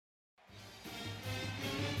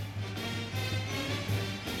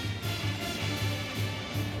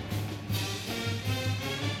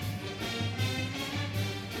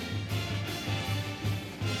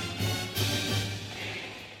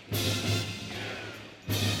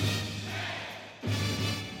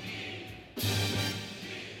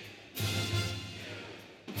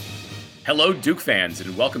Hello, Duke fans,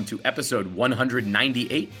 and welcome to episode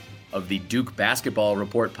 198 of the Duke Basketball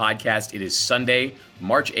Report podcast. It is Sunday,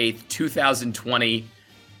 March 8th, 2020.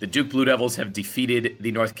 The Duke Blue Devils have defeated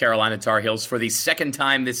the North Carolina Tar Heels for the second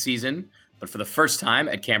time this season, but for the first time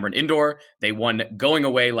at Cameron Indoor. They won going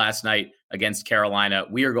away last night against Carolina.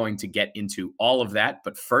 We are going to get into all of that,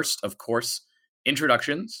 but first, of course,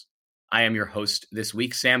 introductions. I am your host this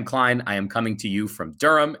week, Sam Klein. I am coming to you from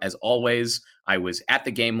Durham. As always, I was at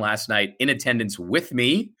the game last night. In attendance with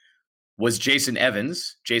me was Jason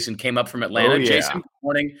Evans. Jason came up from Atlanta. Oh, yeah. Jason, good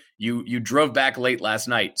morning. You drove back late last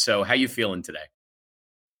night. So how you feeling today?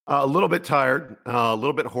 A little bit tired, a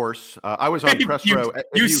little bit hoarse. I was on press row.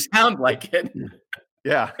 You sound like it.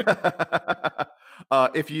 Yeah.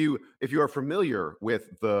 If you are familiar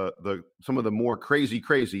with the some of the more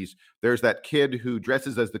crazies, there's that kid who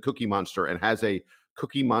dresses as the Cookie Monster and has a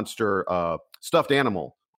Cookie Monster stuffed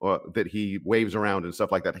animal that he waves around and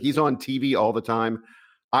stuff like that. He's on TV all the time.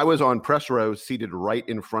 I was on press row, seated right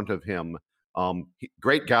in front of him.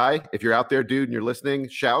 Great guy. If you're out there, dude, and you're listening,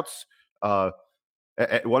 shouts.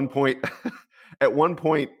 At one point,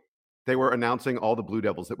 they were announcing all the Blue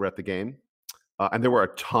Devils that were at the game, and there were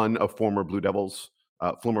a ton of former Blue Devils,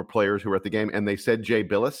 former players who were at the game, and they said Jay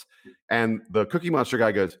Billis, and the Cookie Monster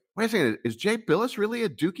guy goes, "Wait a second, is Jay Billis really a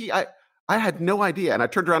Dookie? I had no idea." And I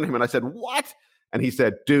turned around to him and I said, "What?" And he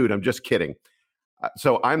said, "Dude, I'm just kidding."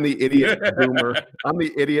 So I'm the idiot boomer. I'm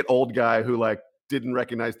the idiot old guy who didn't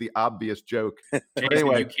recognize the obvious joke. But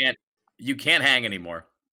anyway, you can't hang anymore.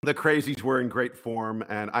 The crazies were in great form,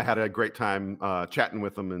 and I had a great time chatting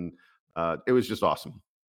with them, and it was just awesome.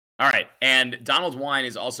 All right, and Donald Wine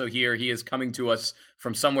is also here. He is coming to us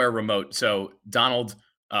from somewhere remote. So, Donald,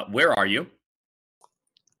 where are you?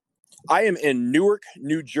 I am in Newark,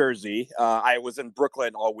 New Jersey. I was in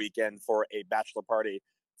Brooklyn all weekend for a bachelor party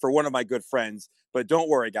for one of my good friends. But don't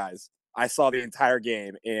worry, guys. I saw the entire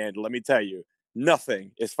game, and let me tell you,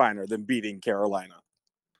 nothing is finer than beating Carolina.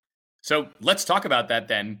 So let's talk about that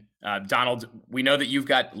then. Donald, we know that you've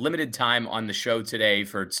got limited time on the show today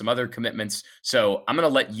for some other commitments. So I'm going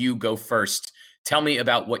to let you go first. Tell me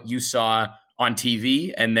about what you saw on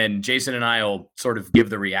TV, and then Jason and I will sort of give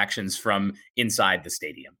the reactions from inside the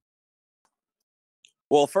stadium.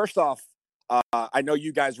 Well, first off, I know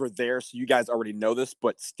you guys were there, so you guys already know this,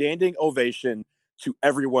 but standing ovation to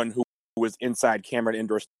everyone who was inside Cameron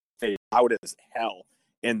Indoor Stadium, loud as hell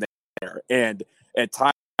in there. And at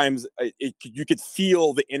times, you could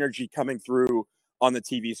feel the energy coming through on the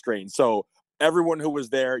TV screen. So everyone who was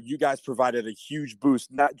there, you guys provided a huge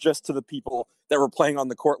boost, not just to the people that were playing on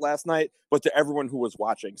the court last night, but to everyone who was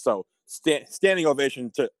watching. So standing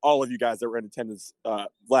ovation to all of you guys that were in attendance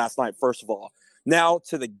last night, first of all. Now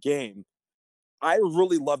to the game. I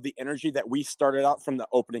really love the energy that we started out from the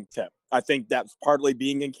opening tip. I think that's partly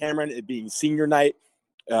being in Cameron, it being senior night,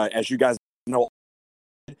 as you guys know.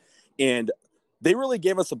 And they really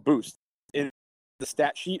gave us a boost in the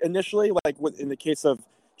stat sheet initially, in the case of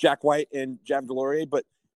Jack White and Jav Delorier, but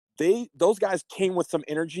those guys came with some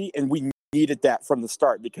energy, and we needed that from the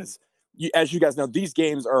start because, as you guys know, these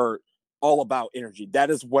games are all about energy. That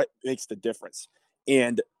is what makes the difference.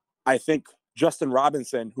 And I think Justin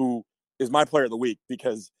Robinson, who is my player of the week,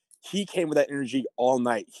 because he came with that energy all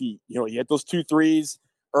night. He had those 2 threes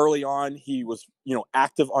early on. He was,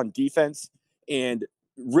 active on defense, and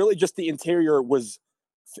really just the interior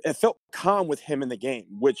it felt calm with him in the game,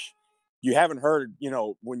 which you haven't heard,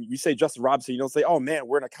 when you say Justin Robinson, you don't say, "Oh man,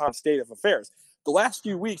 we're in a calm state of affairs." The last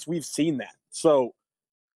few weeks we've seen that. So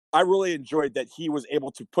I really enjoyed that he was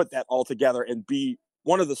able to put that all together and be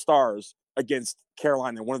one of the stars against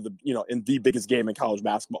Carolina, one of the, in the biggest game in college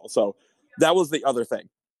basketball. So that was the other thing.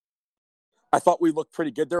 I thought we looked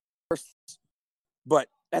pretty good there, but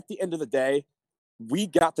at the end of the day, we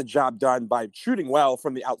got the job done by shooting well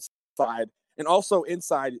from the outside and also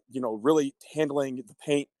inside, really handling the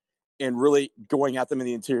paint and really going at them in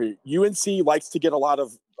the interior. UNC likes to get a lot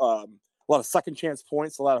of second chance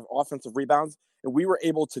points, a lot of offensive rebounds, and we were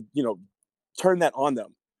able to, turn that on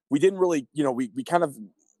them. We didn't really, we kind of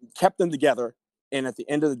kept them together. And at the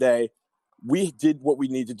end of the day, we did what we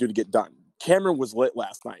needed to do to get done. Cameron was lit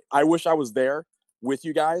last night. I wish I was there with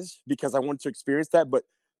you guys because I wanted to experience that. But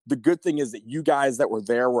the good thing is that you guys that were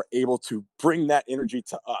there were able to bring that energy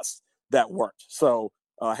to us that worked. So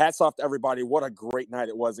hats off to everybody. What a great night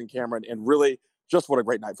it was in Cameron, and really just what a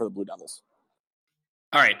great night for the Blue Devils.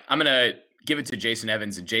 All right, I'm going to give it to Jason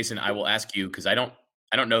Evans. And Jason, I will ask you, because I don't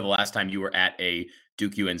know the last time you were at a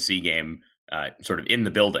Duke UNC game sort of in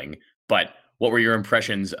the building, but what were your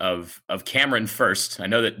impressions of Cameron first? I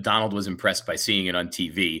know that Donald was impressed by seeing it on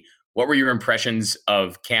TV. What were your impressions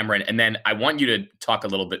of Cameron? And then I want you to talk a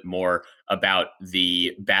little bit more about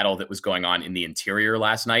the battle that was going on in the interior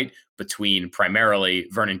last night between primarily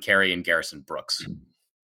Vernon Carey and Garrison Brooks.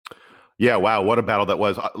 Yeah, wow, what a battle that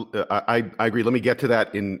was. I agree. Let me get to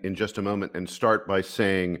that in just a moment and start by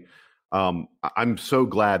saying I'm so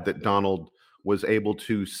glad that Donald was able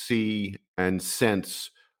to see and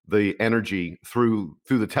sense the energy through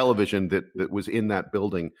the television that was in that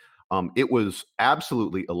building. It was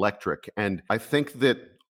absolutely electric. And I think that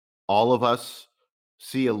all of us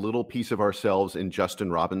see a little piece of ourselves in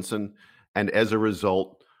Justin Robinson. And as a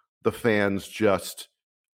result, the fans just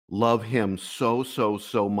love him so, so,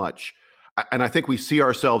 so much. And I think we see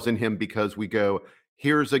ourselves in him because we go,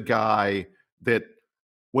 here's a guy that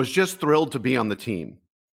was just thrilled to be on the team.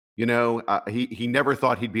 You know, he never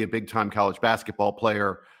thought he'd be a big time college basketball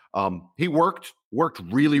player. He worked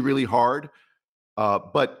really, really hard.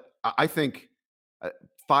 But I think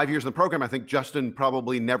 5 years in the program, I think Justin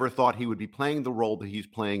probably never thought he would be playing the role that he's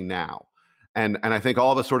playing now. And I think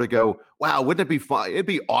all of us sort of go, wow, wouldn't it be fun? It'd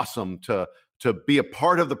be awesome to be a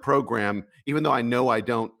part of the program, even though I know I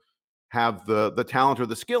don't have the talent or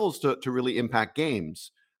the skills to really impact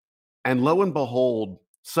games. And lo and behold,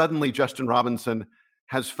 suddenly Justin Robinson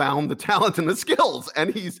has found the talent and the skills,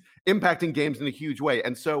 and he's impacting games in a huge way.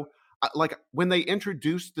 And so, like when they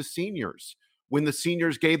introduced the seniors, when the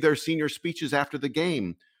seniors gave their senior speeches after the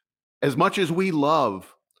game, as much as we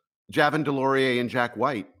love Javin DeLaurier and Jack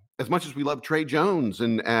White, as much as we love Trey Jones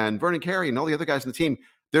and Vernon Carey and all the other guys in the team,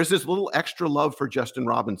 there's this little extra love for Justin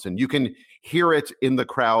Robinson. You can hear it in the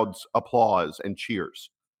crowd's applause and cheers.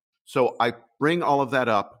 So I bring all of that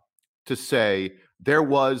up to say there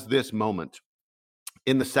was this moment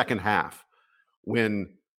in the second half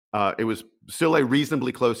when it was still a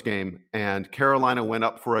reasonably close game and Carolina went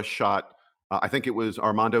up for a shot. I think it was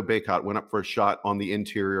Armando Bacot went up for a shot on the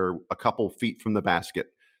interior a couple feet from the basket.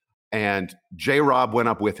 And J-Rob went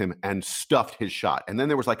up with him and stuffed his shot. And then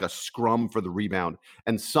there was like a scrum for the rebound.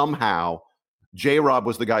 And somehow J-Rob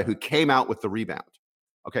was the guy who came out with the rebound.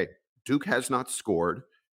 Okay, Duke has not scored.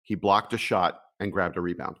 He blocked a shot and grabbed a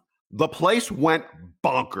rebound. The place went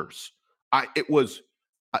bonkers. It was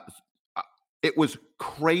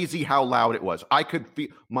crazy how loud it was. I could feel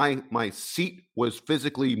my seat was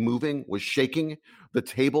physically moving, was shaking. The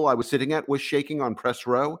table I was sitting at was shaking on press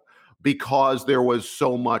row, because there was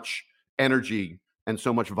so much energy and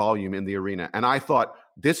so much volume in the arena. And I thought,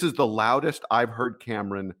 this is the loudest I've heard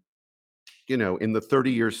Cameron, you know, in the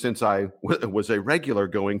 30 years since I was a regular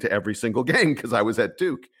going to every single game because I was at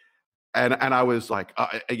Duke. And I was like,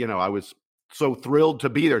 I was so thrilled to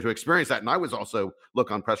be there to experience that. And I was also, look,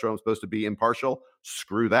 on press row, I'm supposed to be impartial.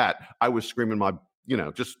 Screw that. I was screaming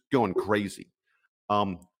just going crazy.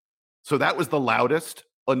 So that was the loudest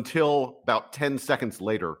until about 10 seconds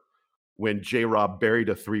later, when J-Rob buried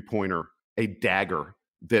a three-pointer, a dagger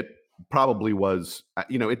that probably was,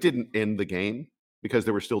 it didn't end the game because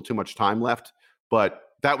there was still too much time left. But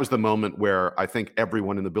that was the moment where I think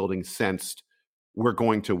everyone in the building sensed we're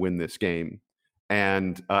going to win this game.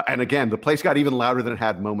 And again, the place got even louder than it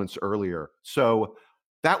had moments earlier. So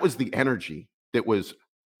that was the energy that was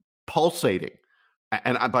pulsating.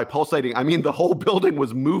 And by pulsating, I mean the whole building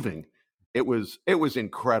was moving. It was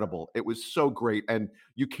incredible. It was so great. And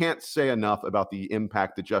you can't say enough about the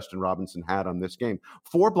impact that Justin Robinson had on this game.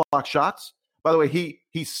 4 block shots. By the way,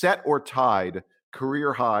 he set or tied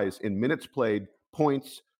career highs in minutes played,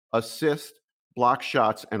 points, assists, block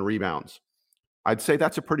shots, and rebounds. I'd say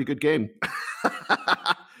that's a pretty good game.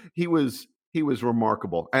 He was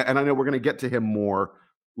remarkable. And I know we're going to get to him more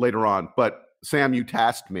later on. But Sam, you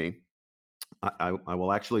tasked me. I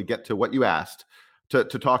will actually get to what you asked. To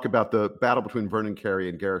talk about the battle between Vernon Carey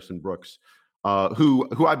and Garrison Brooks,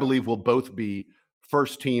 who I believe will both be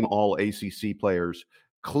first-team All-ACC players.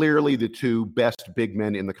 Clearly the two best big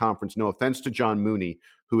men in the conference. No offense to John Mooney,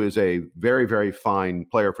 who is a very, very fine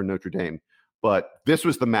player for Notre Dame. But this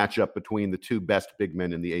was the matchup between the two best big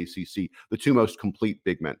men in the ACC, the two most complete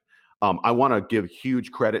big men. I want to give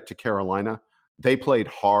huge credit to Carolina. They played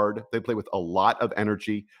hard. They played with a lot of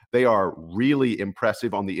energy. They are really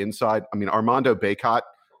impressive on the inside. I mean, Armando Bacot,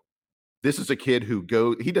 this is a kid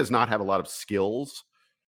he does not have a lot of skills,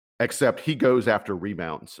 except he goes after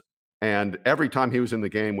rebounds. And every time he was in the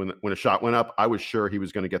game, when a shot went up, I was sure he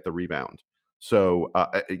was going to get the rebound. So,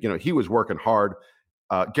 he was working hard.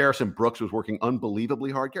 Garrison Brooks was working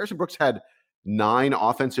unbelievably hard. Garrison Brooks had 9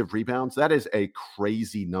 offensive rebounds. That is a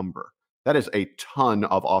crazy number. That is a ton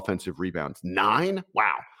of offensive rebounds. 9?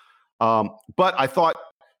 Wow. But I thought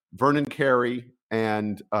Vernon Carey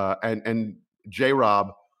and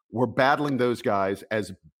J-Rob were battling those guys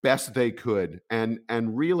as best they could. And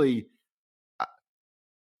really,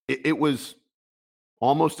 it was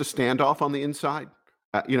almost a standoff on the inside.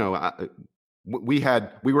 We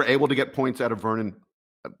were able to get points out of Vernon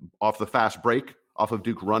off the fast break, off of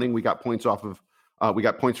Duke running. We got points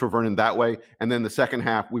for Vernon that way. And then the second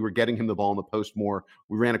half, we were getting him the ball in the post more.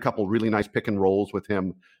 We ran a couple really nice pick and rolls with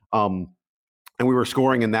him. And we were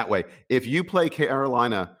scoring in that way. If you play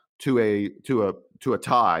Carolina to a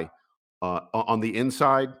tie on the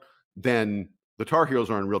inside, then the Tar Heels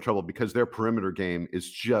are in real trouble because their perimeter game is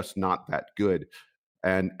just not that good.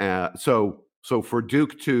 And so for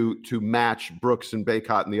Duke to match Brooks and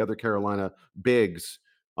Bacot and the other Carolina bigs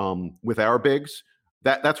with our bigs,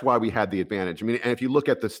 that's why we had the advantage. I mean, and if you look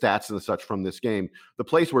at the stats and such from this game, the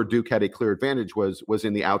place where Duke had a clear advantage was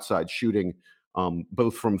in the outside shooting,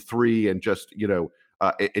 both from three and just,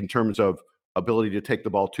 in terms of ability to take the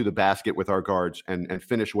ball to the basket with our guards and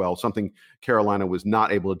finish well, something Carolina was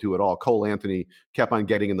not able to do at all. Cole Anthony kept on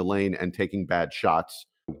getting in the lane and taking bad shots.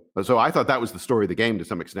 So I thought that was the story of the game to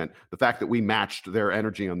some extent. The fact that we matched their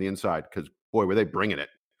energy on the inside, because boy, were they bringing it.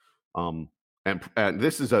 And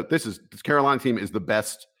this Carolina team is the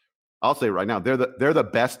best. I'll say right now, they're the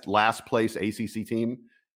best last place ACC team,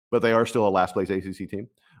 but they are still a last place ACC team.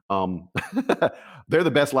 They're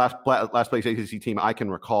the best last place ACC team I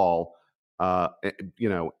can recall.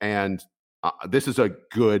 And this is a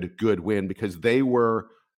good win because they were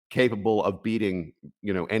capable of beating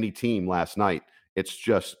any team last night. It's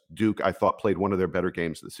just Duke, I thought, played one of their better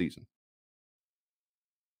games of the season.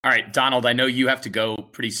 All right, Donald, I know you have to go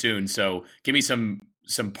pretty soon, so give me some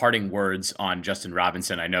parting words on Justin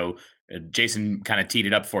Robinson. I know Jason kind of teed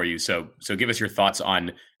it up for you, so give us your thoughts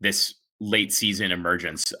on this late season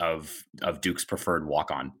emergence of Duke's preferred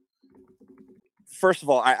walk-on. First of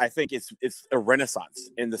all, I think it's a renaissance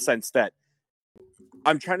in the sense that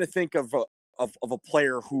I'm trying to think of a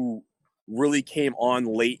player who really came on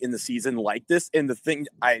late in the season like this. And the thing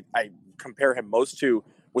I compare him most to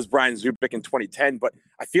was Brian Zubik in 2010, but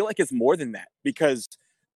I feel like it's more than that because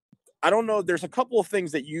I don't know. There's a couple of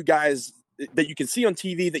things that you guys that you can see on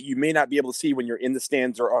TV that you may not be able to see when you're in the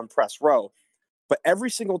stands or on press row. But every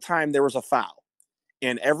single time there was a foul,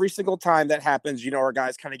 and every single time that happens, our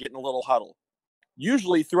guys kind of get in a little huddle.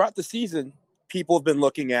 Usually throughout the season, people have been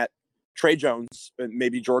looking at Trey Jones,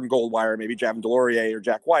 maybe Jordan Goldwire, maybe Javin DeLaurier or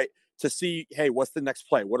Jack White to see, hey, what's the next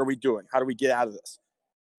play? What are we doing? How do we get out of this?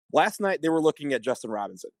 Last night, they were looking at Justin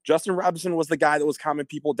Robinson. Justin Robinson was the guy that was calming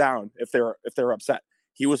people down if they're upset.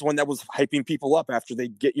 He was one that was hyping people up after they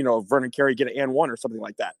get, Vernon Carey get an and one or something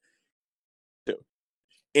like that.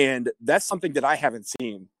 And that's something that I haven't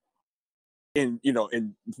seen in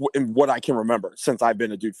what I can remember since I've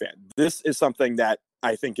been a Duke fan. This is something that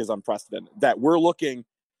I think is unprecedented, that we're looking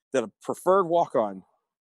that a preferred walk-on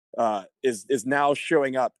is now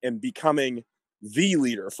showing up and becoming the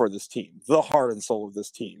leader for this team, the heart and soul of this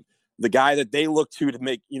team, the guy that they look to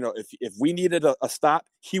make, if we needed a stop,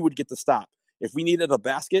 he would get the stop. If we needed a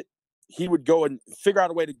basket, he would go and figure out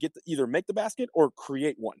a way to either make the basket or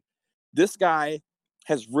create one. This guy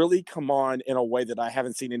has really come on in a way that I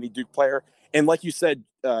haven't seen any Duke player. And like you said,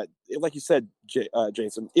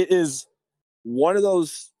 Jason, it is one of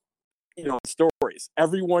those, stories.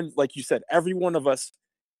 Everyone, like you said, every one of us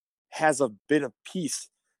has a bit of piece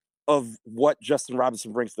of what Justin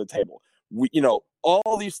Robinson brings to the table. We,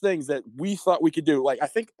 all these things that we thought we could do. Like, I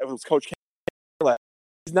think it was Coach K.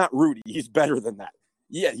 He's not Rudy. He's better than that.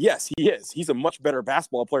 Yeah, yes, he is. He's a much better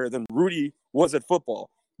basketball player than Rudy was at football.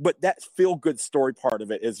 But that feel-good story part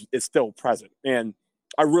of it is still present. And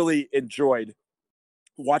I really enjoyed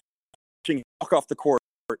watching him walk off the court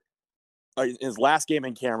in his last game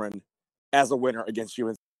in Cameron as a winner against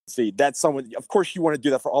UNC. That's someone, of course, you want to do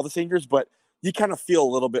that for all the seniors, but you kind of feel a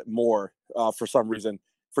little bit more for some reason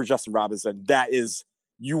for Justin Robinson. That is,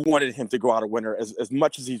 you wanted him to go out a winner as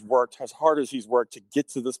much as he's worked, as hard as he's worked to get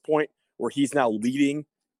to this point where he's now leading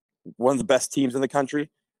one of the best teams in the country.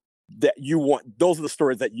 That you want, those are the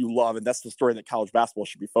stories that you love, and that's the story that college basketball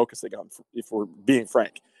should be focusing on, if we're being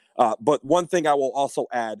frank. But one thing I will also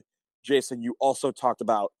add, Jason, you also talked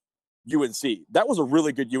about UNC. That was a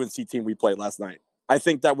really good UNC team we played last night. I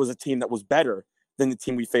think that was a team that was better than the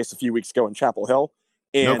team we faced a few weeks ago in Chapel Hill.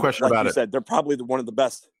 And no question like about you it. said, they're probably one of the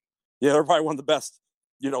best. Yeah, they're probably one of the best,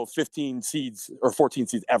 15 seeds or 14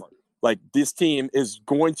 seeds ever. Like, this team is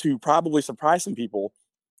going to probably surprise some people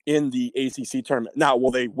in the ACC tournament. Now, will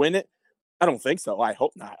they win it? I don't think so. I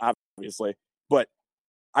hope not, obviously. But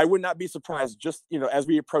I would not be surprised, just, as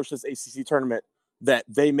we approach this ACC tournament, that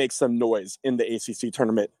they make some noise in the ACC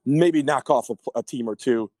tournament, maybe knock off a team or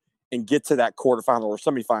two and get to that quarterfinal or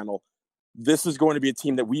semifinal. This is going to be a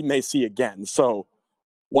team that we may see again. So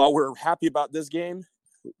while we're happy about this game,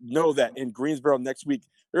 know that in Greensboro next week,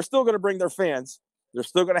 they're still going to bring their fans, they're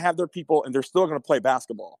still going to have their people, and they're still going to play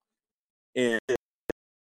basketball. And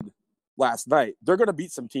last night, they're going to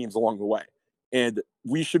beat some teams along the way. And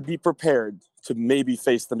we should be prepared to maybe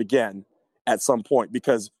face them again at some point,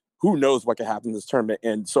 because who knows what could happen in this tournament.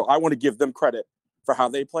 And so I want to give them credit for how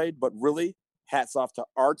they played, but really hats off to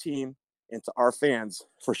our team and to our fans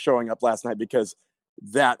for showing up last night, because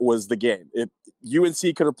that was the game. If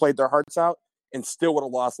UNC could have played their hearts out and still would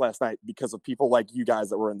have lost last night because of people like you guys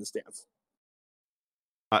that were in the stands.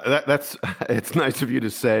 That's it's nice of you to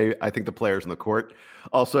say. I think the players in the court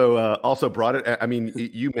also brought it. I mean,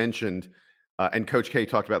 you mentioned, and Coach K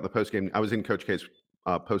talked about the postgame. I was in Coach K's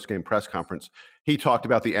postgame press conference. He talked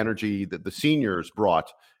about the energy that the seniors brought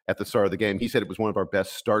at the start of the game. He said it was one of our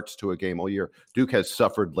best starts to a game all year. Duke has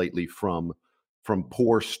suffered lately from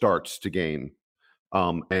poor starts to game,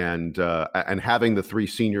 and having the three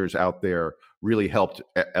seniors out there really helped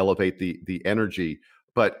elevate the energy.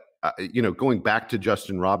 But going back to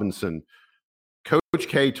Justin Robinson, Coach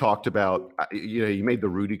K talked about, he made the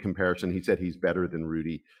Rudy comparison. He said he's better than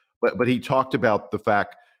Rudy, but he talked about the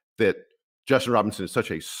fact that Justin Robinson is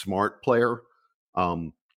such a smart player,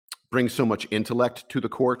 brings so much intellect to the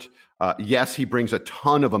court. Yes, he brings a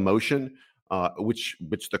ton of emotion, which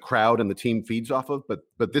the crowd and the team feeds off of.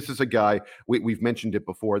 But this is a guy, we've mentioned it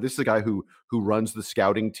before. This is a guy who runs the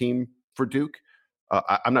scouting team for Duke.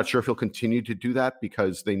 I'm not sure if he'll continue to do that,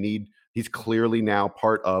 because he's clearly now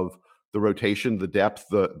part of the rotation, the depth,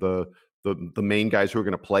 the main guys who are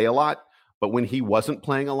going to play a lot. But when he wasn't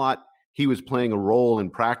playing a lot, he was playing a role in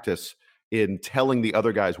practice in telling the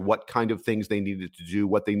other guys what kind of things they needed to do,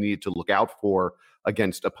 what they needed to look out for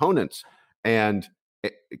against opponents. And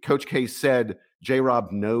Coach K said,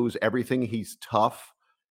 J-Rob knows everything. He's tough.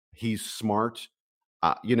 He's smart.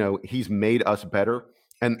 He's made us better.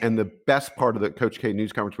 And the best part of the Coach K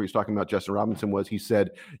news conference where he's talking about Justin Robinson was he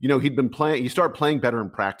said, he started playing better in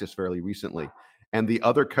practice fairly recently. And the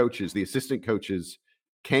other coaches, the assistant coaches,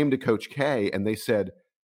 came to Coach K and they said,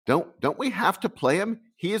 don't we have to play him?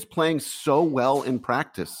 He is playing so well in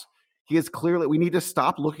practice. He is clearly, we need to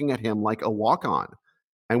stop looking at him like a walk-on,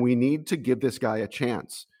 and we need to give this guy a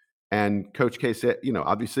chance. And Coach K said,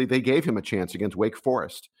 obviously they gave him a chance against Wake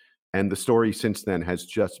Forest. And the story since then has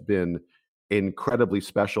just been incredibly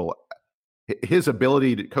special. His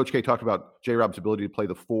ability Coach K talked about J-Rob's ability to play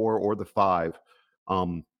the 4 or the 5,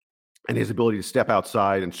 and his ability to step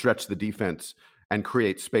outside and stretch the defense and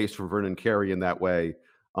create space for Vernon Carey in that way.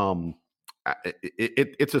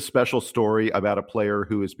 It's a special story about a player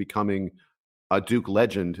who is becoming a Duke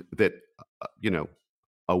legend that,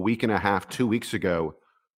 a week and a half, 2 weeks ago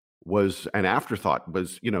was an afterthought.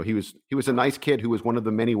 He was a nice kid who was one of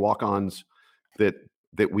the many walk-ons that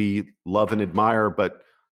we love and admire, but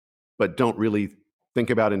don't really think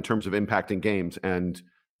about in terms of impacting games. And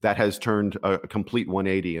that has turned a complete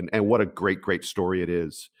 180. And what a great story it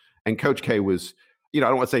is. And Coach K was, I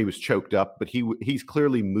don't want to say he was choked up, but he's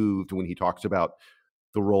clearly moved when he talks about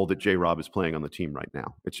the role that J-Rob is playing on the team right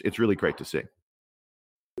now. It's really great to see.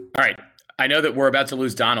 All right. I know that we're about to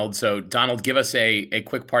lose Donald. So Donald, give us a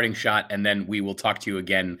quick parting shot, and then we will talk to you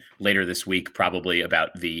again later this week, probably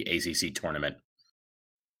about the ACC tournament.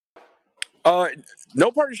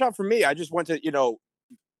 No parting shot for me. I just want to,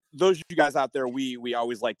 those of you guys out there, we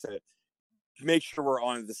always like to make sure we're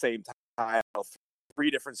on at the same time. 3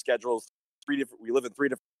 different schedules, we live in 3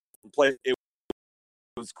 different places. It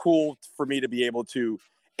was cool for me to be able to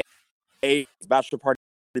a bachelor party,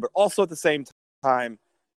 but also at the same time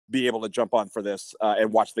be able to jump on for this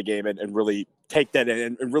and watch the game and really take that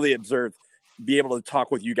in and really observe, be able to talk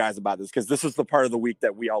with you guys about this, because this is the part of the week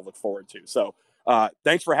that we all look forward to. So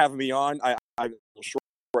thanks for having me on. I'm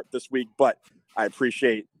short this week, but I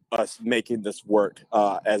appreciate us making this work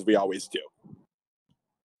as we always do.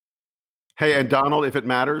 Hey, and Donald, if it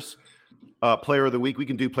matters, player of the week, we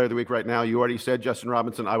can do player of the week right now. You already said Justin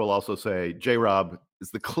Robinson. I will also say J-Rob is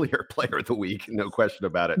the clear player of the week. No question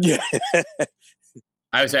about it. Yeah.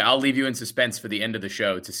 I would say I'll leave you in suspense for the end of the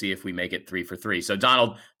show to see if we make it 3 for 3. So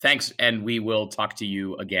Donald, thanks. And we will talk to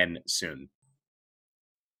you again soon.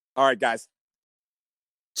 All right, guys.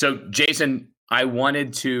 So Jason, I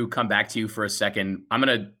wanted to come back to you for a second. I'm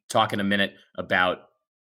going to talk in a minute about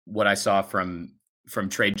what I saw from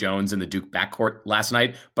Trey Jones and the Duke backcourt last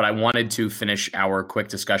night, but I wanted to finish our quick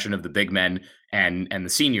discussion of the big men and the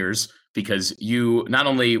seniors, because you not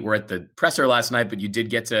only were at the presser last night, but you did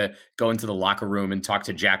get to go into the locker room and talk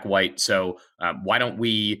to Jack White. So why don't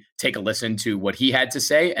we take a listen to what he had to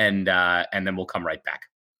say, and then we'll come right back.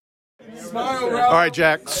 All right,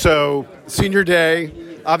 Jack. So senior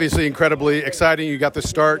day, obviously incredibly exciting. You got the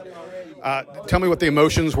start. Tell me what the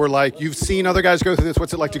emotions were like. You've seen other guys go through this.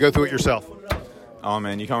 What's it like to go through it yourself? Oh,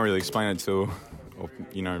 man, you can't really explain it till,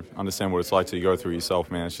 understand what it's like to go through it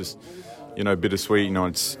yourself, man. It's just, bittersweet.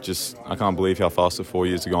 It's just, I can't believe how fast the 4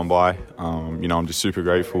 years have gone by. I'm just super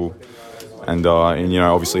grateful. And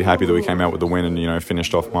obviously happy that we came out with the win and,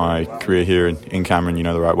 finished off my career here in Cameron,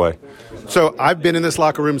 the right way. So I've been in this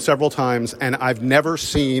locker room several times, and I've never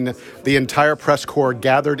seen the entire press corps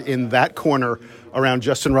gathered in that corner around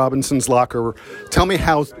Justin Robinson's locker. Tell me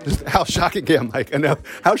how shocking, yeah, Mike, I know.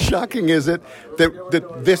 How shocking is it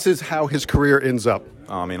that this is how his career ends up?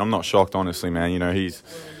 I mean, I'm not shocked, honestly, man.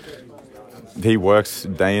 He works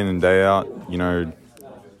day in and day out.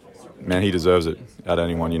 Man, he deserves it out of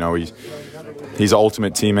anyone. He's an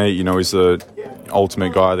ultimate teammate. He's the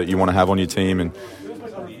ultimate guy that you want to have on your team. And,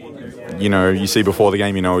 you see before the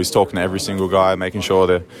game, he's talking to every single guy, making sure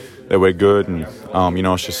that we're good. And,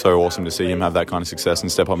 it's just so awesome to see him have that kind of success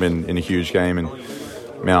and step up in a huge game. And,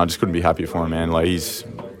 man, I just couldn't be happier for him, man. Like, he's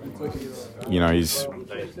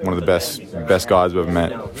one of the best guys we've ever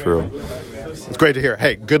met, for real. It's great to hear.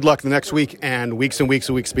 Hey, good luck the next week and weeks and weeks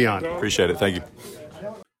and weeks beyond. Appreciate it. Thank you.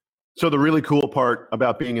 So the really cool part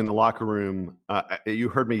about being in the locker room, you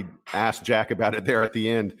heard me ask Jack about it there at the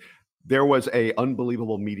end. There was a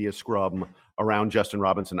unbelievable media scrum around Justin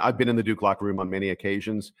Robinson. I've been in the Duke locker room on many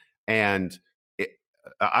occasions, and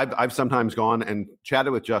I've sometimes gone and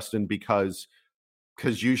chatted with Justin because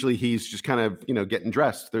usually he's just kind of getting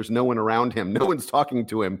dressed. There's no one around him. No one's talking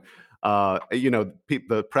to him.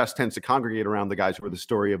 The press tends to congregate around the guys who are the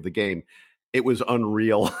story of the game. It was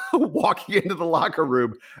unreal walking into the locker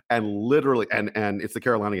room and literally, and it's the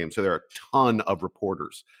Carolina game, so there are a ton of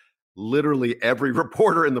reporters. Literally every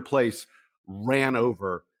reporter in the place ran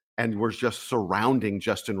over and was just surrounding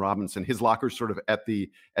Justin Robinson. His locker's sort of at the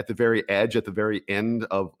very edge, at the very end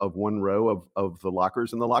of one row of the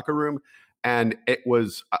lockers in the locker room, and it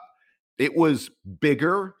was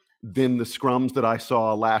bigger than the scrums that I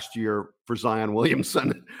saw last year for Zion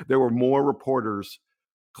Williamson. There were more reporters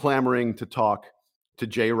clamoring to talk to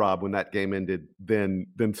J-Rob when that game ended than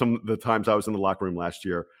some of the times I was in the locker room last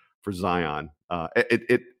year for Zion.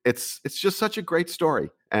 It's just such a great story,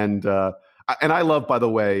 and I love, by the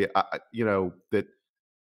way, that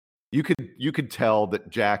you could tell that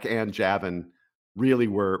Jack and Javin really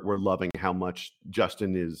were loving how much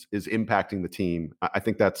Justin is impacting the team. I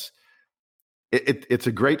think that's it's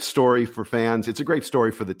a great story for fans. It's a great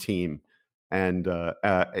story for the team. And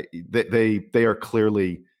they are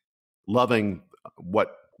clearly loving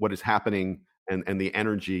what is happening and the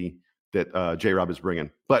energy that J-Rob is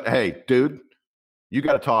bringing. But hey, dude, you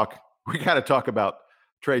got to talk. We got to talk about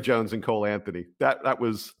Tre Jones and Cole Anthony. That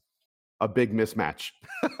was a big mismatch.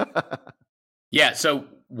 Yeah. So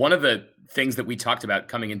one of the things that we talked about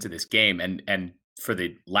coming into this game and for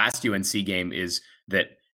the last UNC game is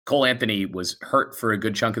that Cole Anthony was hurt for a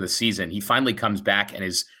good chunk of the season. He finally comes back and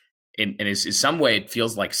is in some way, it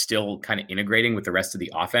feels like still kind of integrating with the rest of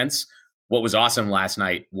the offense. What was awesome last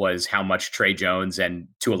night was how much Tre Jones and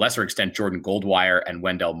to a lesser extent, Jordan Goldwire and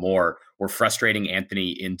Wendell Moore were frustrating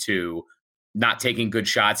Anthony into not taking good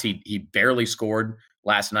shots. He barely scored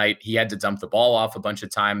last night. He had to dump the ball off a bunch of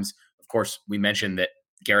times. Of course, we mentioned that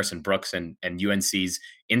Garrison Brooks and UNC's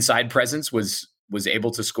inside presence was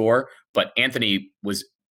able to score, but Anthony was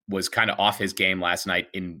kind of off his game last night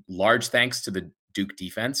in large thanks to the Duke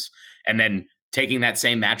defense. And then taking that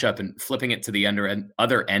same matchup and flipping it to the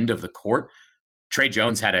other end of the court, Tre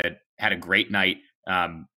Jones had a great night,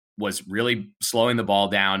 was really slowing the ball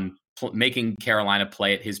down, making Carolina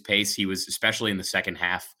play at his pace. He was, especially in the second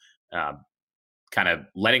half, kind of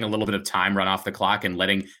letting a little bit of time run off the clock and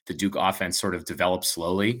letting the Duke offense sort of develop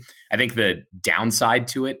slowly. I think the downside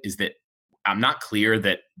to it is that I'm not clear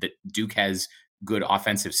that Duke has good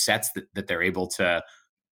offensive sets that they're able to,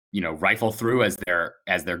 rifle through as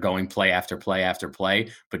they're going play after play after play.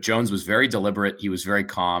 But Jones was very deliberate. He was very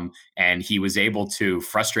calm, and he was able to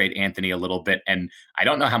frustrate Anthony a little bit. And I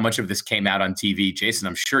don't know how much of this came out on TV. Jason,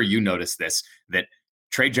 I'm sure you noticed this, that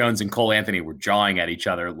Tre Jones and Cole Anthony were jawing at each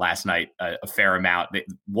other last night a fair amount.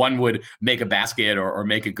 One would make a basket or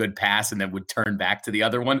make a good pass and then would turn back to the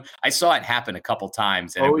other one. I saw it happen a couple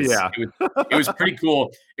times. And it was pretty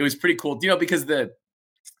cool. It was pretty cool, because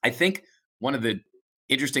I think one of the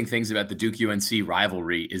interesting things about the Duke UNC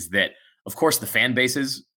rivalry is that, of course, the fan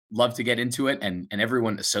bases love to get into it and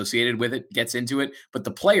everyone associated with it gets into it. But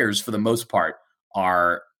the players, for the most part,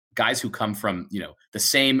 are guys who come from, the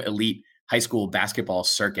same elite high school basketball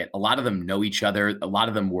circuit. A lot of them know each other. A lot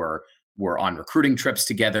of them were were on recruiting trips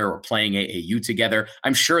together or playing AAU together.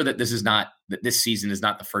 I'm sure that this season is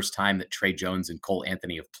not the first time that Tre Jones and Cole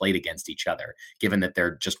Anthony have played against each other, given that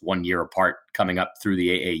they're just 1 year apart coming up through the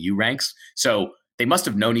AAU ranks. So they must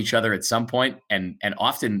have known each other at some point, and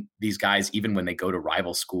often these guys, even when they go to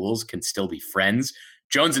rival schools, can still be friends.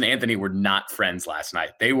 Jones and Anthony were not friends last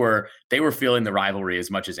night. They were feeling the rivalry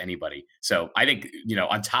as much as anybody. So I think,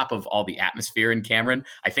 on top of all the atmosphere in Cameron,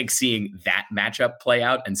 I think seeing that matchup play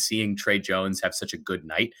out and seeing Tre Jones have such a good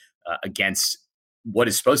night against what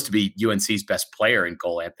is supposed to be UNC's best player in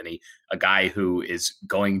Cole Anthony, a guy who is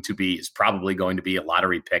probably going to be a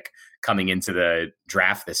lottery pick coming into the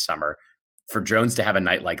draft this summer. For Jones to have a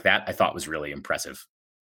night like that, I thought was really impressive.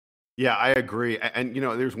 Yeah, I agree. And,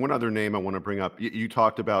 there's one other name I want to bring up. You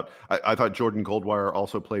talked about, I thought Jordan Goldwire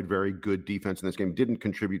also played very good defense in this game, didn't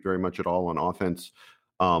contribute very much at all on offense.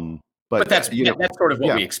 But that's sort of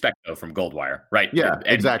what we expect, though, from Goldwire, right? Yeah,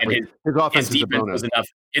 exactly. And his offense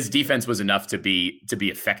his defense was enough to be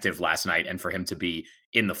effective last night and for him to be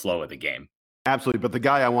in the flow of the game. Absolutely. But the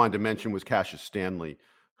guy I wanted to mention was Cassius Stanley,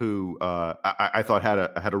 who I thought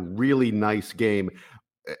had a really nice game.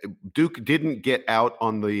 Duke didn't get Cassius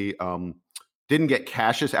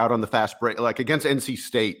out on the fast break. Like against NC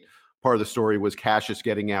State, part of the story was Cassius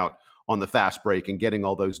getting out on the fast break and getting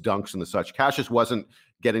all those dunks and the such. Cassius wasn't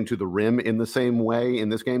getting to the rim in the same way in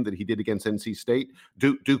this game that he did against NC State.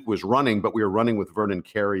 Duke was running, but we were running with Vernon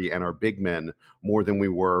Carey and our big men more than we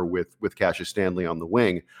were with Cassius Stanley on the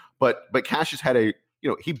wing. But Cassius had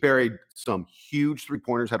he buried some huge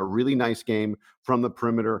three-pointers, had a really nice game from the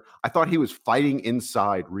perimeter. I thought he was fighting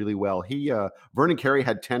inside really well. Vernon Carey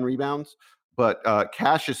had 10 rebounds, but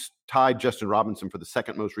Cassius tied Justin Robinson for the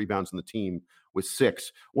second most rebounds in the team with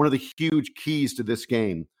 6. One of the huge keys to this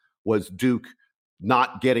game was Duke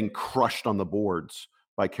not getting crushed on the boards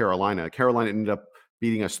by Carolina. Carolina ended up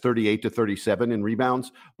beating us 38-37 in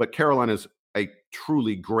rebounds, but Carolina's a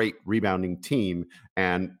truly great rebounding team,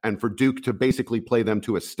 and for Duke to basically play them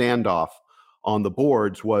to a standoff on the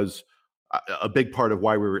boards was a big part of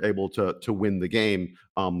why we were able to win the game.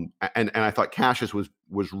 And I thought Cassius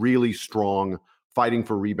was really strong, fighting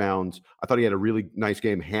for rebounds. I thought he had a really nice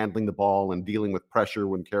game handling the ball and dealing with pressure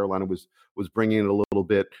when Carolina was bringing it a little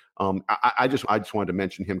bit. I just wanted to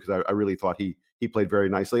mention him because I really thought he played very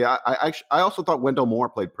nicely. I also thought Wendell Moore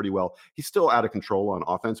played pretty well. He's still out of control on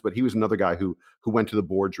offense, but he was another guy who went to the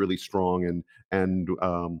boards really strong and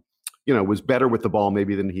was better with the ball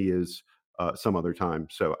maybe than he is some other time.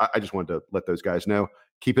 So I just wanted to let those guys know.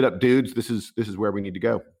 Keep it up, dudes. This is where we need to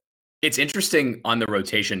go. It's interesting on the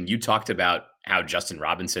rotation. You talked about how Justin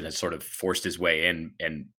Robinson has sort of forced his way in,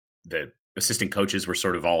 and the assistant coaches were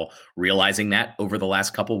sort of all realizing that over the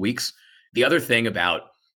last couple of weeks. The other thing about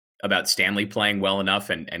Stanley playing well enough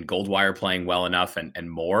and Goldwire playing well enough and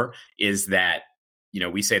more is that,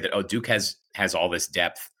 we say that, Duke has all this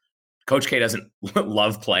depth. Coach K doesn't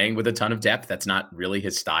love playing with a ton of depth. That's not really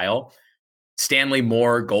his style. Stanley,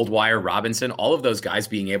 Moore, Goldwire, Robinson, all of those guys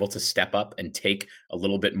being able to step up and take a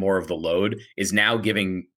little bit more of the load is now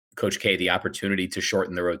giving Coach K the opportunity to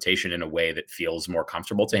shorten the rotation in a way that feels more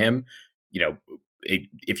comfortable to him.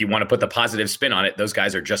 If you want to put the positive spin on it, those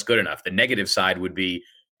guys are just good enough. The negative side would be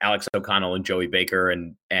Alex O'Connell and Joey Baker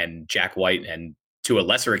and Jack White, and to a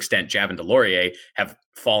lesser extent, Javin DeLaurier have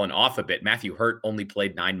fallen off a bit. Matthew Hurt only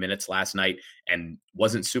played 9 minutes last night and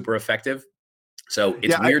wasn't super effective. So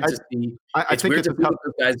it's weird to see. It's weird to see those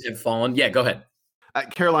guys have fallen. Yeah, go ahead.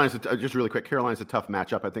 Carolina's just really quick. Carolina's a tough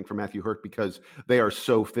matchup, I think, for Matthew Hurt because they are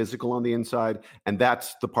so physical on the inside, and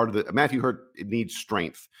that's the part of the Matthew Hurt needs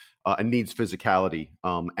strength and needs physicality,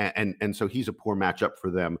 and so he's a poor matchup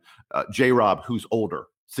for them. J-Rob, who's older,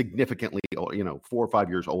 significantly, 4 or 5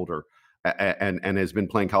 years older, and has been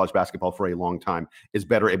playing college basketball for a long time, is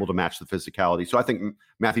better able to match the physicality. So I think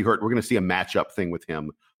Matthew Hurt, we're going to see a matchup thing with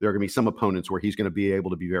him. There are going to be some opponents where he's going to be able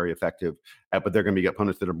to be very effective, but there are going to be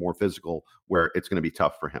opponents that are more physical where it's going to be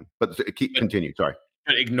tough for him. But continue. Sorry.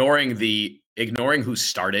 Ignoring who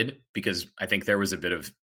started, because I think there was a bit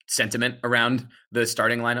of sentiment around the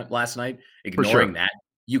starting lineup last night. Ignoring that,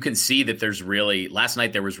 you can see that last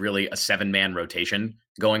night there was really a 7-man rotation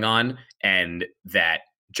going on, and that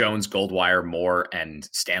Jones, Goldwire, Moore, and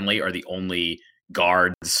Stanley are the only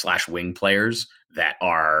guards/wing players that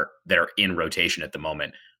are in rotation at the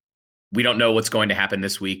moment. We don't know what's going to happen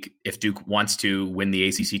this week. If Duke wants to win the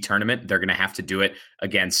ACC tournament, they're going to have to do it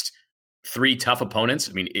against 3 tough opponents.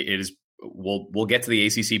 I mean, it is. We'll get to the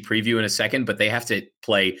ACC preview in a second, but they have to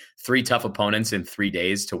play 3 tough opponents in 3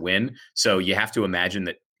 days to win. So you have to imagine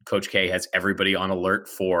that Coach K has everybody on alert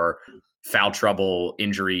for foul trouble,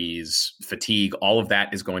 injuries, fatigue, all of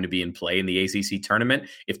that is going to be in play in the ACC tournament.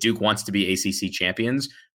 If Duke wants to be ACC champions,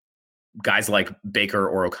 guys like Baker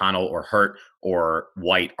or O'Connell or Hurt or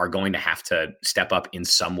White are going to have to step up in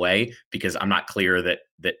some way, because I'm not clear that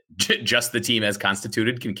just the team as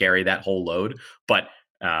constituted can carry that whole load. But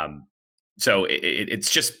so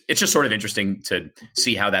it's just sort of interesting to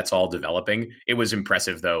see how that's all developing. It was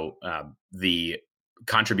impressive, though, the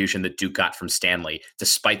contribution that Duke got from Stanley,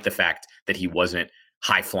 despite the fact that he wasn't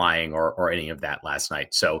high flying or any of that last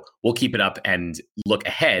night. So we'll keep it up and look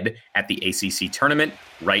ahead at the ACC tournament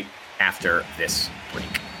right after this break.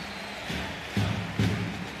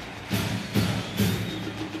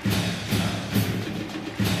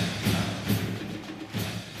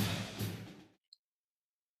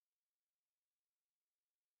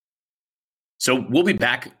 So we'll be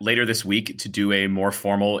back later this week to do a more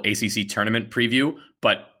formal ACC tournament preview,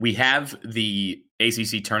 but we have the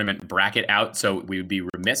ACC tournament bracket out, so we would be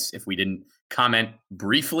remiss if we didn't comment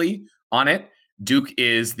briefly on it. Duke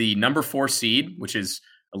is the number 4 seed, which is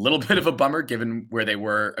a little bit of a bummer given where they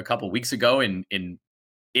were a couple weeks ago in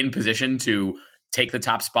position to take the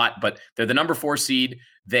top spot, but they're the number 4 seed.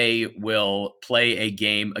 They will play a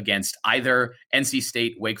game against either NC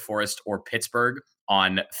State, Wake Forest, or Pittsburgh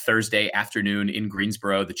on Thursday afternoon in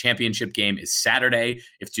Greensboro. The championship game is Saturday.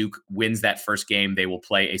 If Duke wins that first game, they will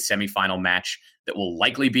play a semifinal match that will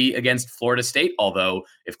likely be against Florida State. Although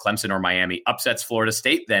if Clemson or Miami upsets Florida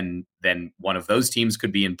State, then one of those teams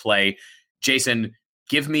could be in play. Jason,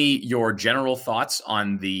 give me your general thoughts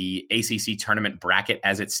on the ACC tournament bracket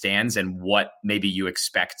as it stands and what maybe you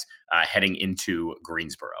expect heading into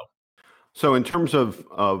Greensboro. So in terms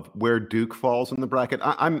of where Duke falls in the bracket,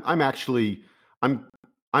 I'm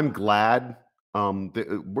glad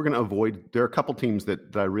that we're going to avoid. There are a couple teams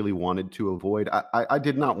that I really wanted to avoid. I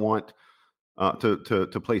did not want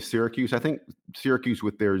to play Syracuse. I think Syracuse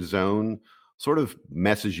with their zone sort of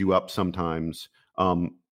messes you up sometimes.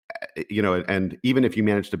 And even if you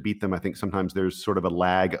manage to beat them, I think sometimes there's sort of a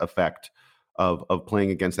lag effect of playing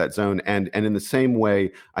against that zone. And in the same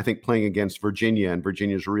way, I think playing against Virginia and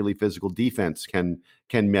Virginia's really physical defense can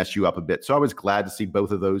mess you up a bit. So I was glad to see both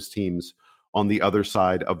of those teams on the other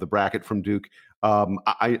side of the bracket from Duke.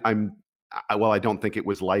 I don't think it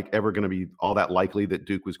was ever going to be all that likely that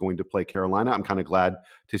Duke was going to play Carolina. I'm kind of glad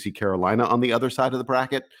to see Carolina on the other side of the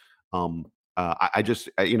bracket. We've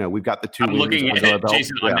got the two. I'm looking at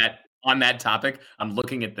Jason on that topic. I'm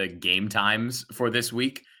looking at the game times for this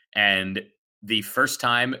week, and the first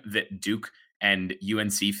time that Duke and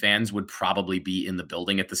UNC fans would probably be in the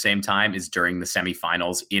building at the same time is during the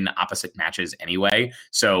semifinals in opposite matches anyway.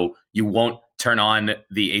 So you won't turn on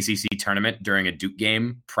the ACC tournament during a Duke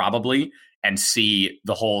game probably and see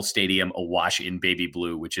the whole stadium awash in baby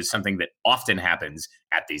blue, which is something that often happens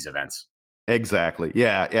at these events. Exactly.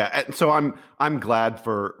 Yeah. And so I'm glad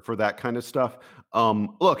for that kind of stuff.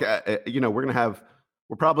 Look, we're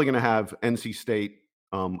probably going to have NC State.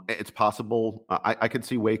 It's possible. I could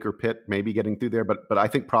see Wake or Pitt maybe getting through there, but I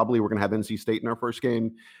think probably we're going to have NC State in our first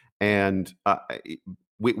game. And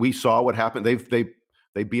we saw what happened.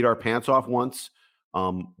 They beat our pants off once.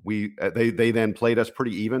 They then played us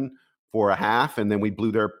pretty even for a half, and then we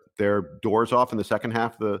blew their doors off in the second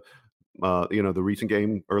half of the recent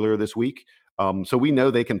game earlier this week. So we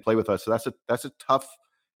know they can play with us. So that's a tough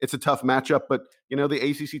matchup. But the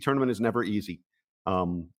ACC tournament is never easy. I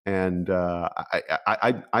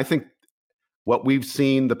think what we've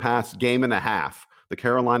seen the past game and a half, the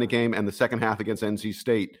Carolina game and the second half against NC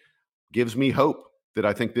State, gives me hope that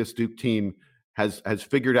I think this Duke team has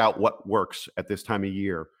figured out what works at this time of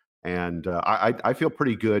year. And I feel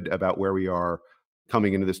pretty good about where we are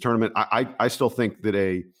coming into this tournament. I still think that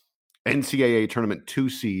a NCAA tournament 2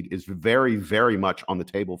 seed is very, very much on the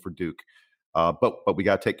table for Duke. But we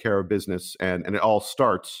got to take care of business, and it all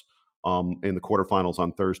starts in the quarterfinals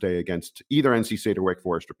on Thursday against either NC State or Wake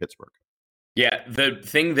Forest or Pittsburgh. Yeah, the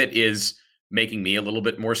thing that is making me a little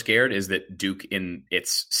bit more scared is that Duke in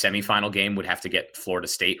its semifinal game would have to get Florida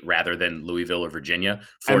State rather than Louisville or Virginia.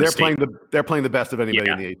 They're playing the best of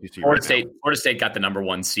anybody in the ACC. Florida State got the number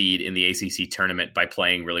 1 seed in the ACC tournament by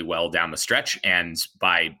playing really well down the stretch, and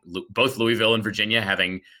by both Louisville and Virginia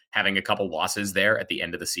having a couple losses there at the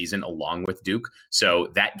end of the season along with Duke. So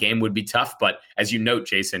that game would be tough. But as you note,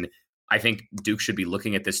 Jason, I think Duke should be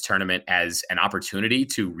looking at this tournament as an opportunity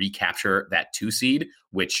to recapture that 2 seed,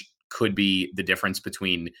 which could be the difference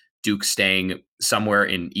between Duke staying somewhere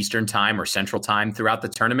in Eastern time or Central time throughout the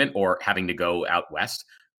tournament or having to go out west.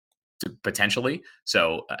 potentially.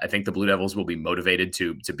 So I think the Blue Devils will be motivated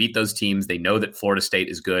to beat those teams. They know that Florida State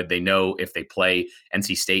is good. They know if they play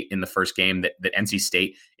NC State in the first game that NC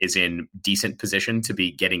State is in decent position to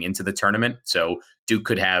be getting into the tournament. So Duke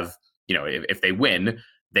could have, if they win,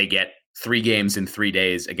 they get 3 games in 3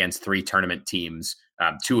 days against 3 tournament teams,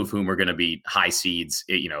 2 of whom are going to be high seeds,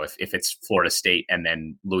 if it's Florida State and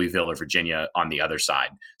then Louisville or Virginia on the other side.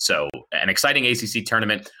 So an exciting ACC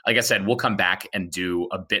tournament. Like I said, we'll come back and do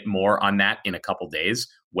a bit more on that in a couple days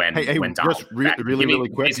when Donald just really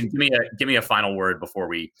quick. Jason, give me a final word before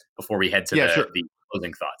we head to the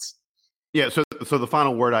closing thoughts. Yeah. So the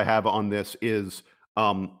final word I have on this is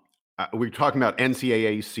we're talking about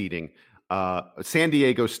NCAA seeding. San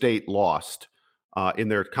Diego State lost in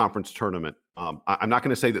their conference tournament. I'm not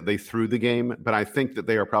going to say that they threw the game, but I think that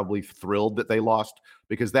they are probably thrilled that they lost,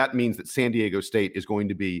 because that means that San Diego State is going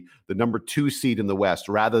to be the number 2 seed in the West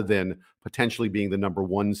rather than potentially being the number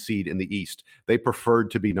 1 seed in the East. They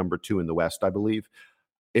preferred to be number 2 in the West, I believe.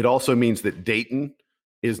 It also means that Dayton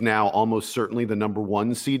is now almost certainly the number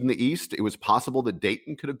 1 seed in the East. It was possible that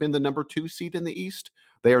Dayton could have been the number 2 seed in the East.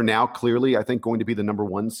 They are now clearly, I think, going to be the number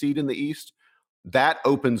 1 seed in the East. That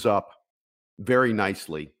opens up very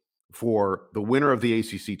nicely for the winner of the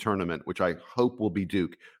ACC tournament, which I hope will be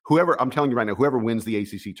Duke. I'm telling you right now, whoever wins the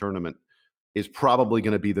ACC tournament is probably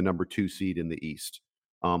going to be the number 2 seed in the East.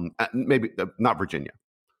 Maybe not Virginia,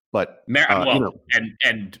 but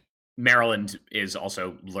and Maryland is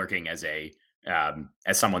also lurking as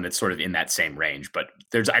someone that's sort of in that same range. But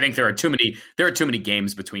I think there are too many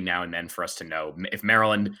games between now and then for us to know if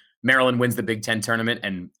Maryland wins the Big Ten tournament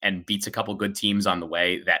and beats a couple good teams on the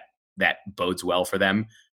way, that bodes well for them.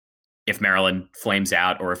 If Maryland flames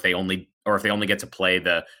out, or if they only get to play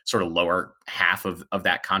the sort of lower half of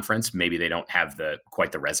that conference, maybe they don't have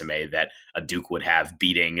quite the resume that a Duke would have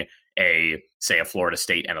beating a Florida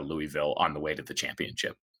State and a Louisville on the way to the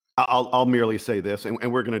championship. I'll merely say this,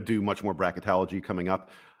 and we're going to do much more bracketology coming up.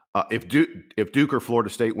 If Duke or Florida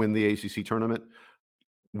State win the ACC tournament,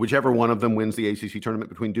 whichever one of them wins the ACC tournament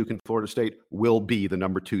between Duke and Florida State will be the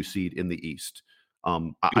number 2 seed in the East.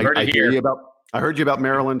 I heard you about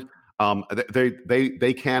Maryland.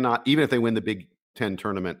 They cannot, even if they win the Big Ten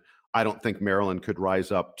tournament, I don't think Maryland could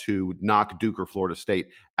rise up to knock Duke or Florida State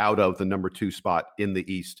out of the number 2 spot in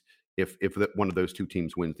the East if one of those 2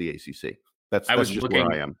 teams wins the ACC. That's just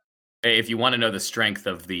where I am. If you want to know the strength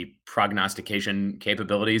of the prognostication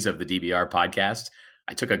capabilities of the DBR podcast,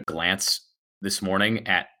 I took a glance this morning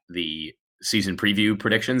at the season preview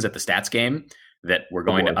predictions at the Stats game that we're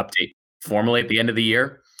going to update formally at the end of the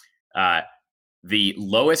year. The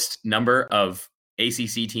lowest number of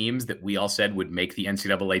ACC teams that we all said would make the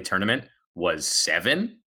NCAA tournament was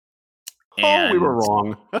 7. We were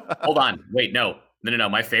wrong. Hold on. Wait, no.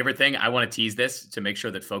 My favorite thing, I want to tease this to make sure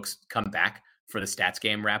that folks come back for the Stats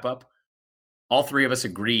game wrap up. All 3 of us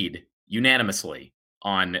agreed unanimously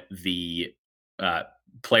on the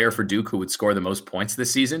player for Duke who would score the most points this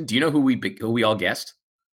season. Do you know who we all guessed?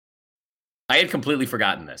 I had completely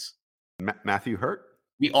forgotten this. Matthew Hurt?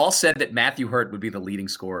 We all said that Matthew Hurt would be the leading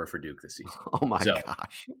scorer for Duke this season. Oh my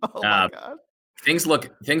gosh. Oh my God. Things look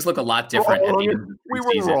a lot different at the end of the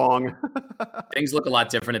preseason. We were wrong. Things look a lot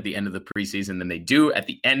different at the end of the preseason than they do at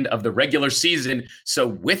the end of the regular season. So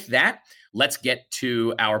with that, let's get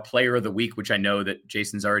to our player of the week, which I know that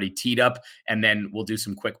Jason's already teed up, and then we'll do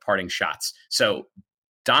some quick parting shots. So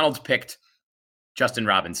Donald picked Justin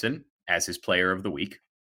Robinson as his player of the week.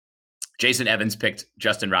 Jason Evans picked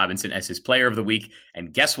Justin Robinson as his player of the week.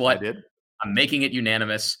 And guess what? I did. I'm making it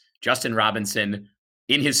unanimous. Justin Robinson,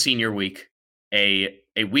 in his senior week, a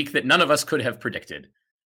week that none of us could have predicted,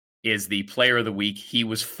 is the player of the week. He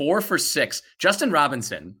was 4 for 6. Justin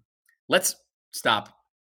Robinson, let's stop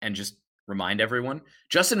and just remind everyone.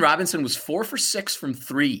 Justin Robinson was 4 for 6 from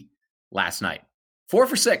 3 last night. 4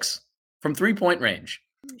 for 6 from 3-point range.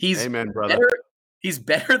 Amen, brother. He's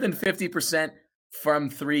better than 50% from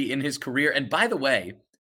 3 in his career. And by the way,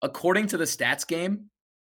 according to the Stats game,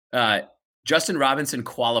 Justin Robinson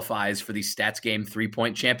qualifies for the Stats game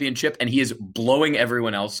 3-point championship, and he is blowing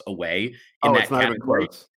everyone else away in that category.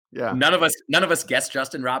 Yeah. None of us guessed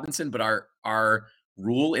Justin Robinson, but our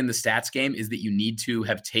rule in the Stats game is that you need to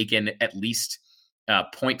have taken at least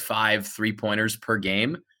 0.5 3-pointers per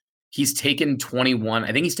game. He's taken 21.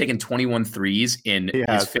 I think he's taken 21 threes in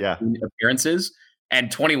his 15 appearances. And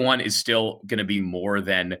 21 is still going to be more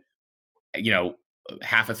than,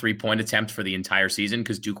 half a 3-point attempt for the entire season,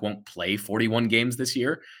 because Duke won't play 41 games this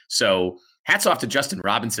year. So hats off to Justin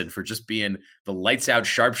Robinson for just being the lights out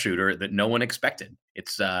sharpshooter that no one expected.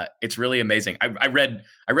 It's really amazing. I read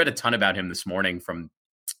a ton about him this morning from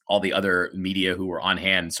all the other media who were on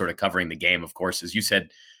hand sort of covering the game. Of course, as you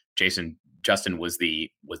said, Jason, Justin was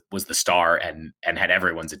the star and had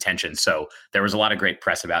everyone's attention. So there was a lot of great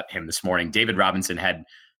press about him this morning. David Robinson had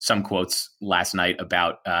some quotes last night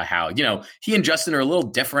about how, he and Justin are a little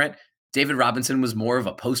different. David Robinson was more of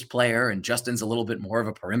a post player and Justin's a little bit more of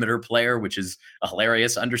a perimeter player, which is a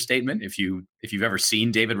hilarious understatement if you've ever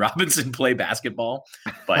seen David Robinson play basketball.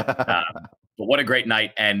 But what a great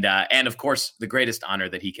night. And of course, the greatest honor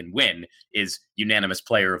that he can win is unanimous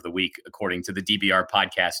player of the week, according to the DBR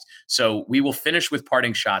podcast. So we will finish with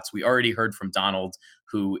parting shots. We already heard from Donald,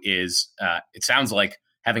 who is, it sounds like,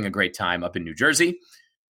 having a great time up in New Jersey.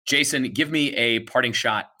 Jason, give me a parting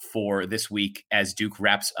shot for this week as Duke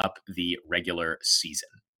wraps up the regular season.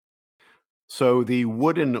 So the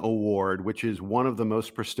Wooden Award, which is one of the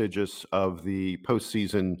most prestigious of the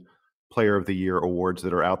postseason Player of the Year awards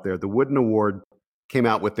that are out there, the Wooden Award came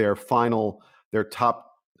out with their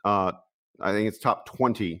top, I think it's top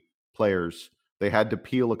 20 players. They had to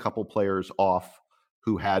peel a couple players off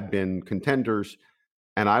who had been contenders,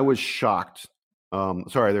 and I was shocked. There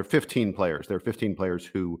are 15 players. There are 15 players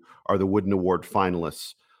who are the Wooden Award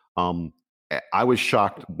finalists. I was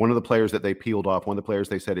shocked. One of the players that they peeled off, one of the players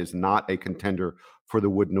they said is not a contender for the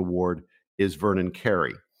Wooden Award, is Vernon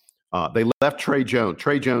Carey. They left Tre Jones.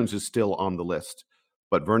 Tre Jones is still on the list,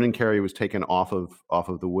 but Vernon Carey was taken off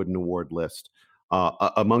of the Wooden Award list.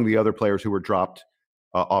 Among the other players who were dropped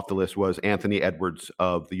off the list was Anthony Edwards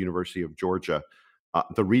of the University of Georgia.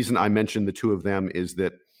 The reason I mentioned the two of them is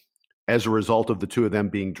that as a result of the two of them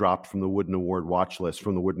being dropped from the Wooden Award watch list,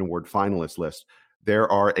 from the Wooden Award finalist list,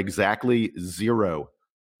 there are exactly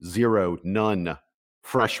none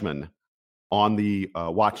freshmen on the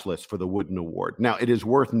watch list for the Wooden Award. Now, it is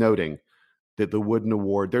worth noting that the Wooden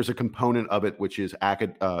Award, there's a component of it which is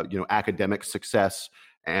academic success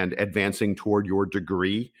and advancing toward your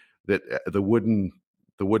degree, that the Wooden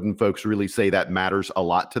folks really say that matters a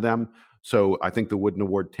lot to them. So I think the Wooden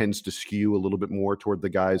Award tends to skew a little bit more toward the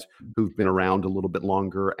guys who've been around a little bit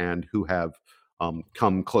longer and who have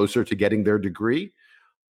come closer to getting their degree.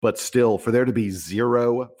 But still, for there to be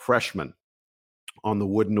 0 freshmen on the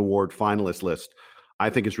Wooden Award finalist list,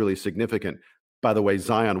 I think is really significant. By the way,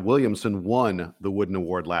 Zion Williamson won the Wooden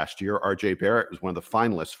Award last year. RJ Barrett was one of the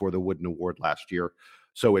finalists for the Wooden Award last year.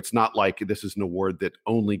 So it's not like this is an award that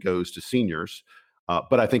only goes to seniors.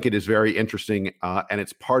 But I think it is very interesting, and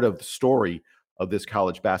it's part of the story of this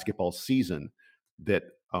college basketball season that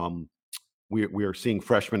we are seeing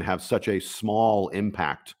freshmen have such a small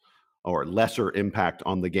impact or lesser impact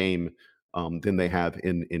on the game than they have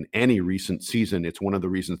in any recent season. It's one of the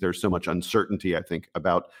reasons there's so much uncertainty, I think,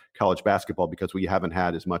 about college basketball, because we haven't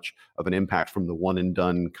had as much of an impact from the one and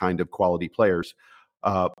done kind of quality players.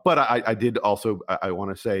 But I did also, I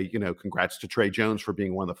want to say, congrats to Tre Jones for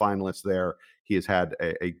being one of the finalists there. He has had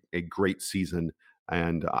a great season,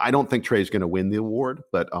 and I don't think Tre's going to win the award,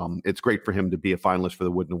 but it's great for him to be a finalist for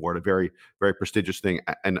the Wooden Award, a very, very prestigious thing.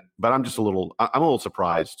 But I'm a little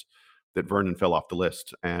surprised that Vernon fell off the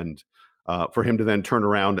list, and for him to then turn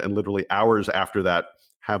around and literally hours after that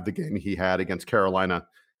have the game he had against Carolina,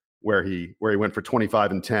 where he went for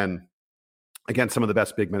 25 and 10 against some of the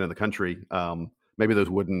best big men in the country. Maybe those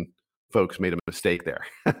Wooden folks made a mistake there.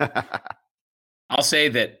 I'll say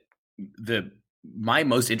that my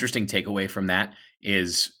most interesting takeaway from that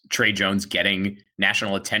is Tre Jones getting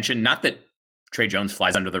national attention. Not that Tre Jones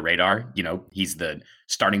flies under the radar. He's the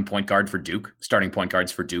starting point guard for Duke. Starting point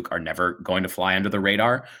guards for Duke are never going to fly under the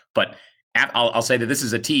radar. But I'll say that this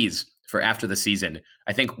is a tease for after the season.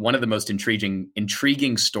 I think one of the most intriguing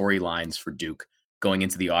storylines for Duke going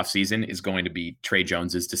into the offseason is going to be Tre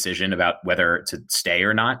Jones's decision about whether to stay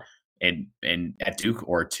or not at Duke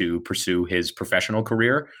or to pursue his professional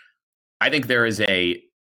career. I think there is a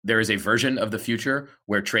version of the future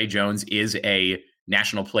where Tre Jones is a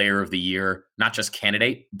National Player of the Year, not just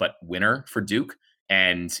candidate, but winner for Duke.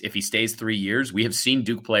 And if he stays 3 years, we have seen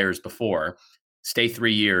Duke players before stay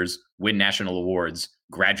 3 years, win national awards,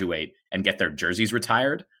 graduate, and get their jerseys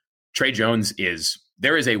retired.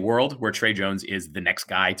 There is a world where Tre Jones is the next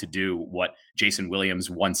guy to do what Jason Williams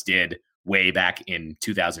once did way back in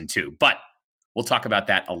 2002. But we'll talk about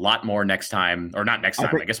that a lot more next time, or not next time.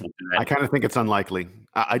 I guess we'll do that. I kind of think it's unlikely.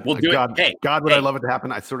 We'll do God, it. God, would I love it to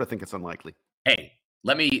happen? I sort of think it's unlikely. Hey,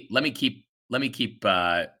 let me keep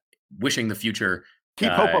wishing the future.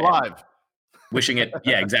 Keep hope alive. Wishing it.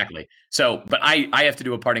 Yeah, exactly. So, but I have to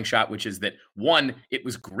do a parting shot, which is that, one, it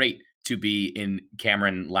was great to be in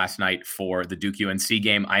Cameron last night for the Duke UNC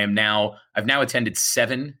game. I've now attended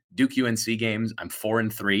 7 Duke UNC games. I'm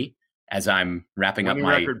 4-3 as I'm wrapping up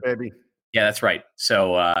my record, baby. Yeah, that's right.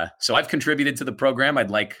 So so I've contributed to the program.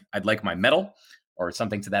 I'd like my medal or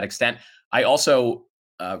something to that extent. I also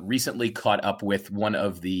recently caught up with one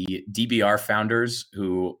of the DBR founders,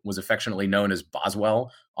 who was affectionately known as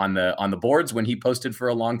Boswell on the boards when he posted for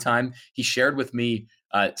a long time. He shared with me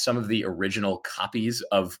some of the original copies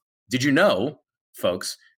of. Did you know,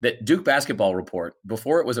 folks, that Duke Basketball Report,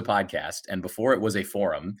 before it was a podcast and before it was a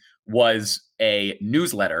forum, was a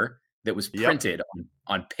newsletter that was printed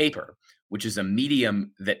on paper, which is a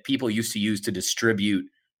medium that people used to use to distribute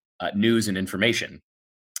news and information.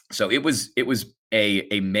 So it was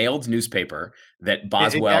a mailed newspaper that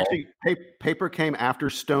Boswell. Paper came after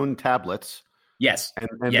stone tablets. Yes, and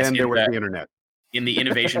then there was the internet. In the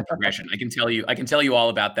innovation progression, I can tell you all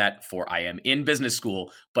about that, for I am in business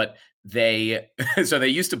school. But they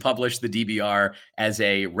used to publish the DBR as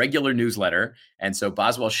a regular newsletter, and so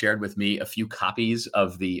Boswell shared with me a few copies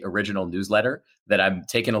of the original newsletter that I'm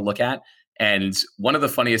taking a look at. And one of the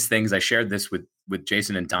funniest things, I shared this with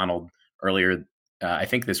Jason and Donald earlier, I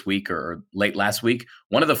think this week or late last week.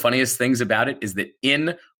 One of the funniest things about it is that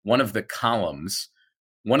in one of the columns,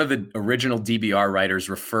 one of the original DBR writers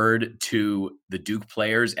referred to the Duke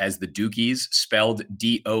players as the Dukies, spelled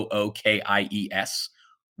Dookies,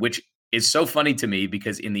 which is so funny to me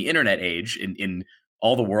because in the internet age, in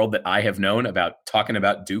all the world that I have known about talking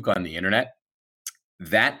about Duke on the internet,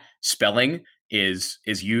 that spelling is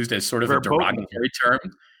used as sort of a derogatory term.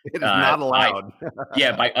 It is not allowed.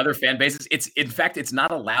 By other fan bases. It's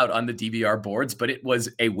not allowed on the DBR boards, but it was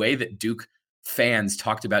a way that Duke fans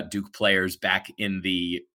talked about Duke players back in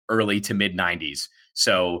the early to mid 90s.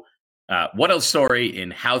 So what a story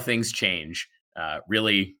in how things change.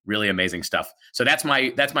 Really, really amazing stuff. So that's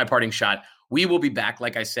my parting shot. We will be back,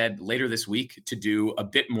 like I said, later this week to do a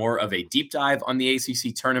bit more of a deep dive on the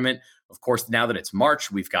ACC tournament. Of course, now that it's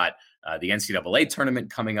March, we've got the NCAA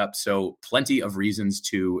tournament coming up. So plenty of reasons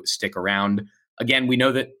to stick around. Again, we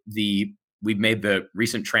know that we've made the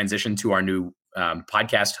recent transition to our new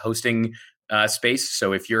podcast hosting space.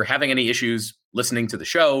 So if you're having any issues listening to the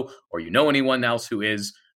show, or you know anyone else who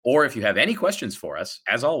is, or if you have any questions for us,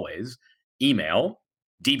 as always, email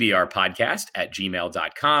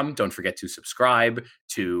dbrpodcast@gmail.com. Don't forget to subscribe,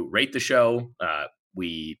 to rate the show. I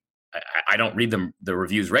don't read the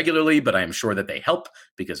reviews regularly, but I am sure that they help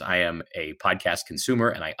because I am a podcast consumer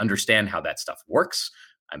and I understand how that stuff works.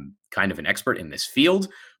 I'm kind of an expert in this field.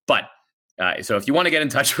 But so if you want to get in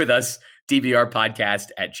touch with us,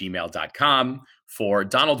 dbrpodcast@gmail.com. For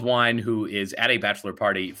Donald Wine, who is at a bachelor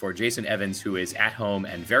party, for Jason Evans, who is at home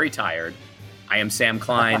and very tired, I am Sam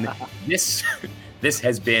Klein. This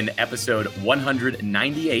has been episode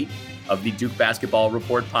 198 of the Duke Basketball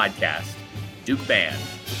Report podcast. Duke Band,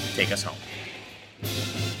 take us home.